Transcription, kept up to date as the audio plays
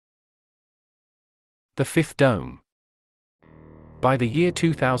The fifth dome. By the year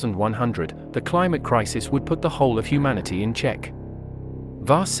 2100, the climate crisis would put the whole of humanity in check.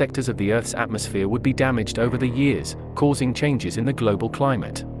 Vast sectors of the Earth's atmosphere would be damaged over the years, causing changes in the global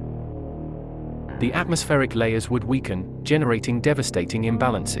climate. The atmospheric layers would weaken, generating devastating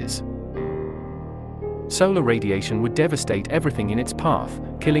imbalances. Solar radiation would devastate everything in its path,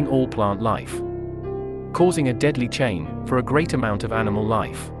 killing all plant life, causing a deadly chain for a great amount of animal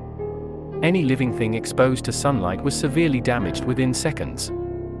life. Any living thing exposed to sunlight was severely damaged within seconds.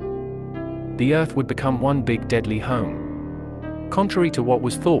 The Earth would become one big deadly home. Contrary to what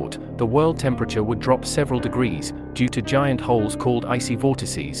was thought, the world temperature would drop several degrees, due to giant holes called icy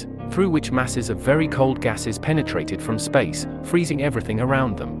vortices, through which masses of very cold gases penetrated from space, freezing everything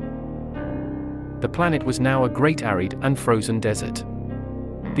around them. The planet was now a great arid and frozen desert.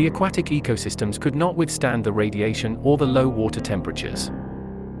 The aquatic ecosystems could not withstand the radiation or the low water temperatures.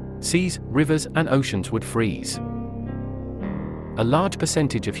 Seas, rivers, and oceans would freeze. A large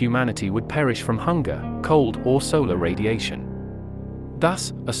percentage of humanity would perish from hunger, cold, or solar radiation.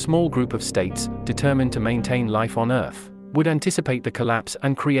 Thus, a small group of states, determined to maintain life on Earth, would anticipate the collapse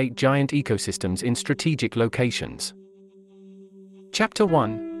and create giant ecosystems in strategic locations. Chapter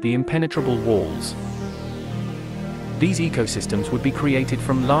 1: The Impenetrable Walls. These ecosystems would be created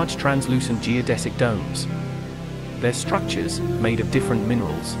from large translucent geodesic domes. Their structures, made of different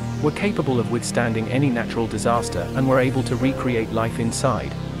minerals, were capable of withstanding any natural disaster and were able to recreate life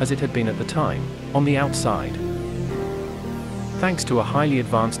inside, as it had been at the time, on the outside. Thanks to a highly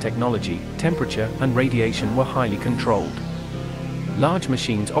advanced technology, temperature and radiation were highly controlled. Large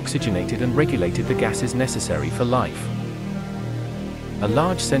machines oxygenated and regulated the gases necessary for life. A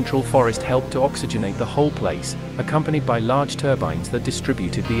large central forest helped to oxygenate the whole place, accompanied by large turbines that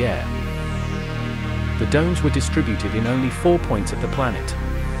distributed the air. The domes were distributed in only 4 points of the planet.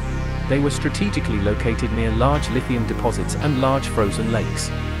 They were strategically located near large lithium deposits and large frozen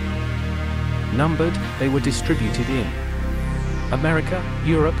lakes. Numbered, they were distributed in America,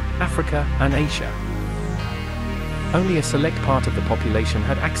 Europe, Africa, and Asia. Only a select part of the population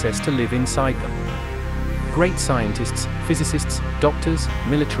had access to live inside them. Great scientists, physicists, doctors,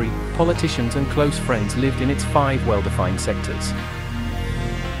 military, politicians, and close friends lived in its 5 well-defined sectors.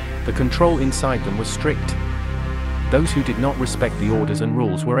 The control inside them was strict. Those who did not respect the orders and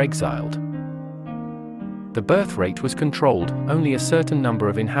rules were exiled. The birth rate was controlled, only a certain number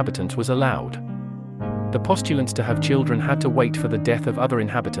of inhabitants was allowed. The postulants to have children had to wait for the death of other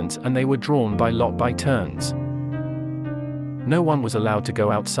inhabitants, and they were drawn by lot by turns. No one was allowed to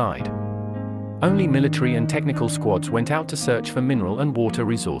go outside. Only military and technical squads went out to search for mineral and water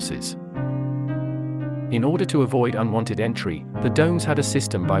resources. In order to avoid unwanted entry, the domes had a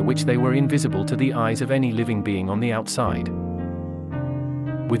system by which they were invisible to the eyes of any living being on the outside.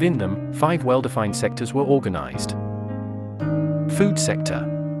 Within them, 5 well-defined sectors were organized. Food sector.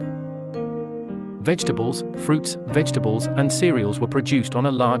 Vegetables, fruits, vegetables, and cereals were produced on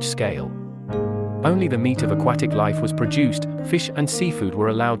a large scale. Only the meat of aquatic life was produced, fish and seafood were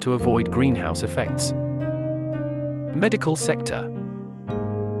allowed to avoid greenhouse effects. Medical sector.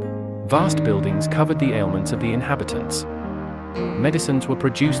 Vast buildings covered the ailments of the inhabitants. Medicines were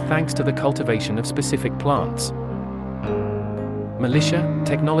produced thanks to the cultivation of specific plants. Militia,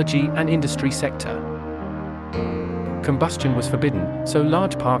 technology, and industry sector. Combustion was forbidden, so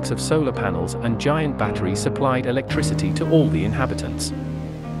large parks of solar panels and giant batteries supplied electricity to all the inhabitants.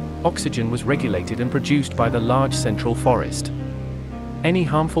 Oxygen was regulated and produced by the large central forest. Any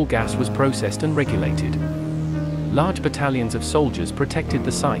harmful gas was processed and regulated. Large battalions of soldiers protected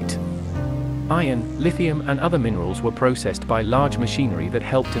the site. Iron, lithium, and other minerals were processed by large machinery that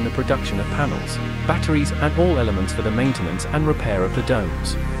helped in the production of panels, batteries, and all elements for the maintenance and repair of the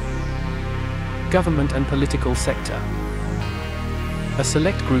domes. Government and political sector. A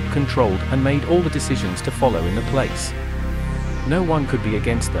select group controlled and made all the decisions to follow in the place. No one could be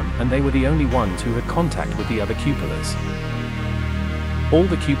against them, and they were the only ones who had contact with the other cupolas. All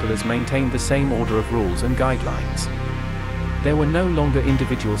the cupolas maintained the same order of rules and guidelines. There were no longer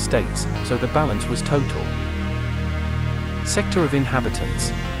individual states, so the balance was total. Sector of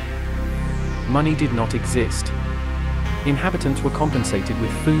inhabitants. Money did not exist. Inhabitants were compensated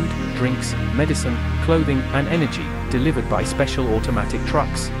with food, drinks, medicine, clothing, and energy, delivered by special automatic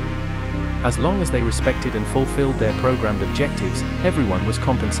trucks. As long as they respected and fulfilled their programmed objectives, everyone was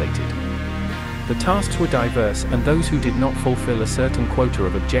compensated. The tasks were diverse, and those who did not fulfill a certain quota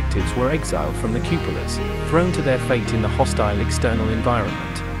of objectives were exiled from the cupolas, thrown to their fate in the hostile external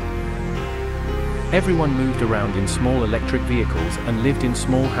environment. Everyone moved around in small electric vehicles and lived in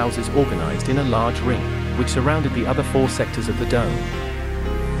small houses organized in a large ring, which surrounded the other 4 sectors of the dome.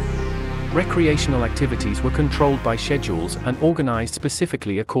 Recreational activities were controlled by schedules and organized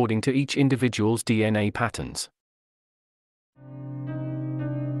specifically according to each individual's DNA patterns.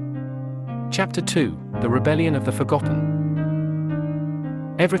 Chapter 2: The Rebellion of the Forgotten.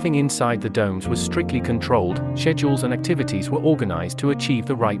 Everything inside the domes was strictly controlled, schedules and activities were organized to achieve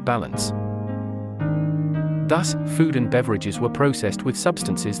the right balance. Thus, food and beverages were processed with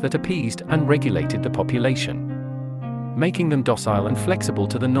substances that appeased and regulated the population, making them docile and flexible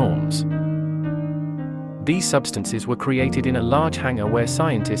to the norms. These substances were created in a large hangar where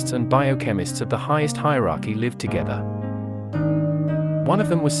scientists and biochemists of the highest hierarchy lived together. One of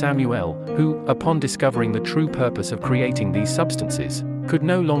them was Samuel, who, upon discovering the true purpose of creating these substances, could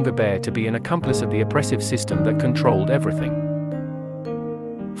no longer bear to be an accomplice of the oppressive system that controlled everything.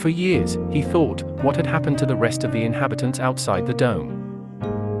 For years, he thought, what had happened to the rest of the inhabitants outside the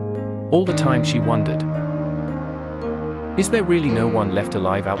dome? All the time she wondered, is there really no one left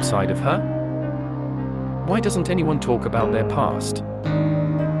alive outside of her? Why doesn't anyone talk about their past?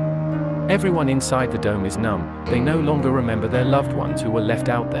 Everyone inside the dome is numb, they no longer remember their loved ones who were left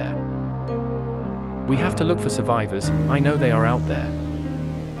out there. We have to look for survivors, I know they are out there.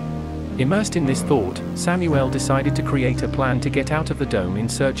 Immersed in this thought, Samuel decided to create a plan to get out of the dome in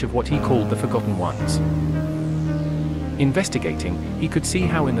search of what he called the Forgotten Ones. Investigating, he could see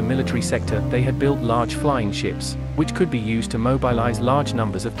how in the military sector they had built large flying ships, which could be used to mobilize large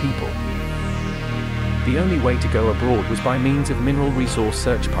numbers of people. The only way to go abroad was by means of mineral resource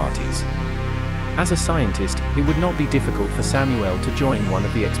search parties. As a scientist, it would not be difficult for Samuel to join one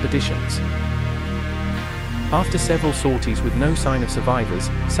of the expeditions. After several sorties with no sign of survivors,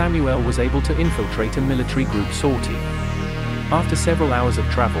 Samuel was able to infiltrate a military group sortie. After several hours of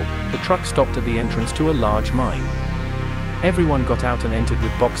travel, the truck stopped at the entrance to a large mine. Everyone got out and entered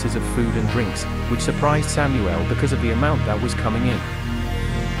with boxes of food and drinks, which surprised Samuel because of the amount that was coming in.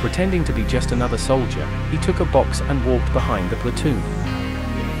 Pretending to be just another soldier, he took a box and walked behind the platoon.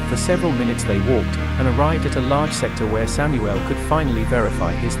 For several minutes they walked, and arrived at a large sector where Samuel could finally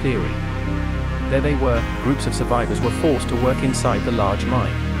verify his theory. There they were, groups of survivors were forced to work inside the large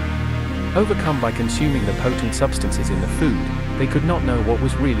mine. Overcome by consuming the potent substances in the food, they could not know what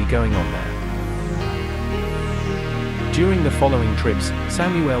was really going on there. During the following trips,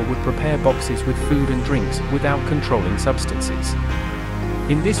 Samuel would prepare boxes with food and drinks without controlling substances.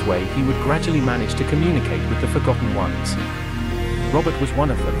 In this way he would gradually manage to communicate with the Forgotten Ones. Robert was one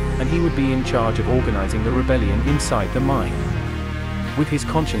of them, and he would be in charge of organizing the rebellion inside the mine. With his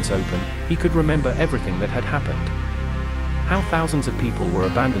conscience open, he could remember everything that had happened. How thousands of people were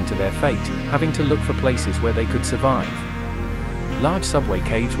abandoned to their fate, having to look for places where they could survive. Large subway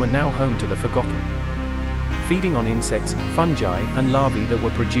caves were now home to the Forgotten, feeding on insects, fungi, and larvae that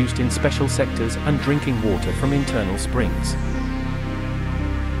were produced in special sectors and drinking water from internal springs.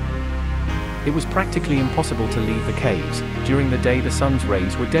 It was practically impossible to leave the caves. During the day the sun's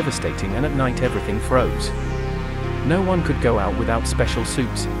rays were devastating and at night everything froze. No one could go out without special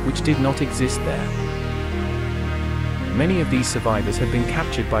suits, which did not exist there. Many of these survivors had been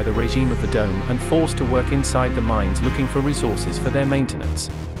captured by the regime of the dome and forced to work inside the mines looking for resources for their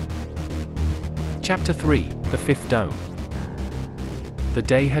maintenance. Chapter 3: The Fifth Dome. The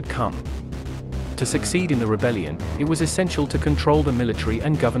day had come. To succeed in the rebellion, it was essential to control the military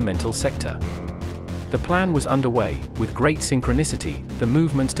and governmental sector. The plan was underway. With great synchronicity, the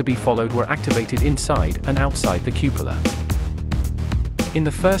movements to be followed were activated inside and outside the cupola. In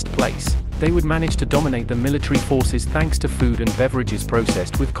the first place, they would manage to dominate the military forces thanks to food and beverages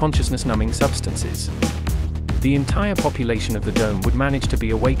processed with consciousness-numbing substances. The entire population of the dome would manage to be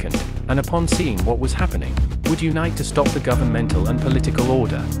awakened, and upon seeing what was happening, would unite to stop the governmental and political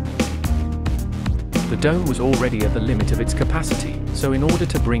order. The dome was already at the limit of its capacity, so in order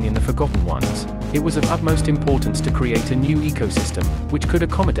to bring in the Forgotten Ones, it was of utmost importance to create a new ecosystem, which could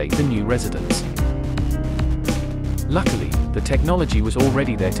accommodate the new residents. Luckily, the technology was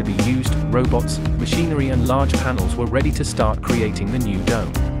already there to be used. Robots, machinery and large panels were ready to start creating the new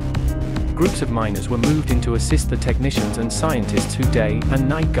dome. Groups of miners were moved in to assist the technicians and scientists who day and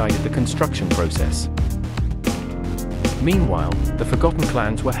night guided the construction process. Meanwhile, the Forgotten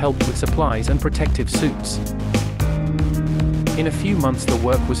clans were helped with supplies and protective suits. In a few months the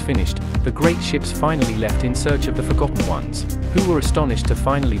work was finished. The great ships finally left in search of the Forgotten Ones, who were astonished to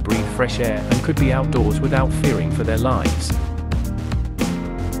finally breathe fresh air and could be outdoors without fearing for their lives.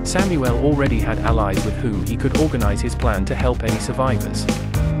 Samuel already had allies with whom he could organize his plan to help any survivors.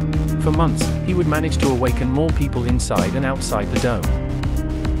 For months, he would manage to awaken more people inside and outside the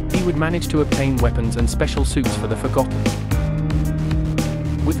dome. He would manage to obtain weapons and special suits for the Forgotten.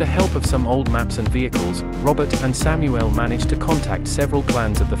 With the help of some old maps and vehicles, Robert and Samuel managed to contact several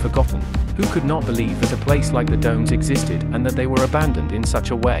clans of the Forgotten, who could not believe that a place like the domes existed and that they were abandoned in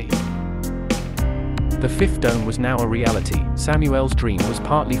such a way. The fifth dome was now a reality. Samuel's dream was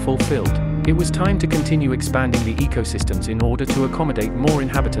partly fulfilled. It was time to continue expanding the ecosystems in order to accommodate more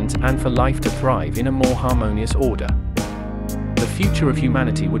inhabitants and for life to thrive in a more harmonious order. The future of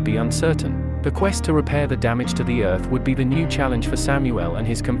humanity would be uncertain. The quest to repair the damage to the Earth would be the new challenge for Samuel and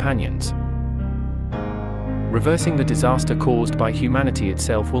his companions. Reversing the disaster caused by humanity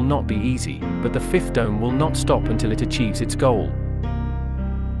itself will not be easy, but the fifth dome will not stop until it achieves its goal.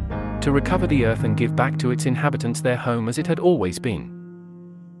 To recover the Earth and give back to its inhabitants their home as it had always been.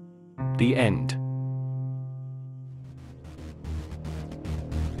 The end.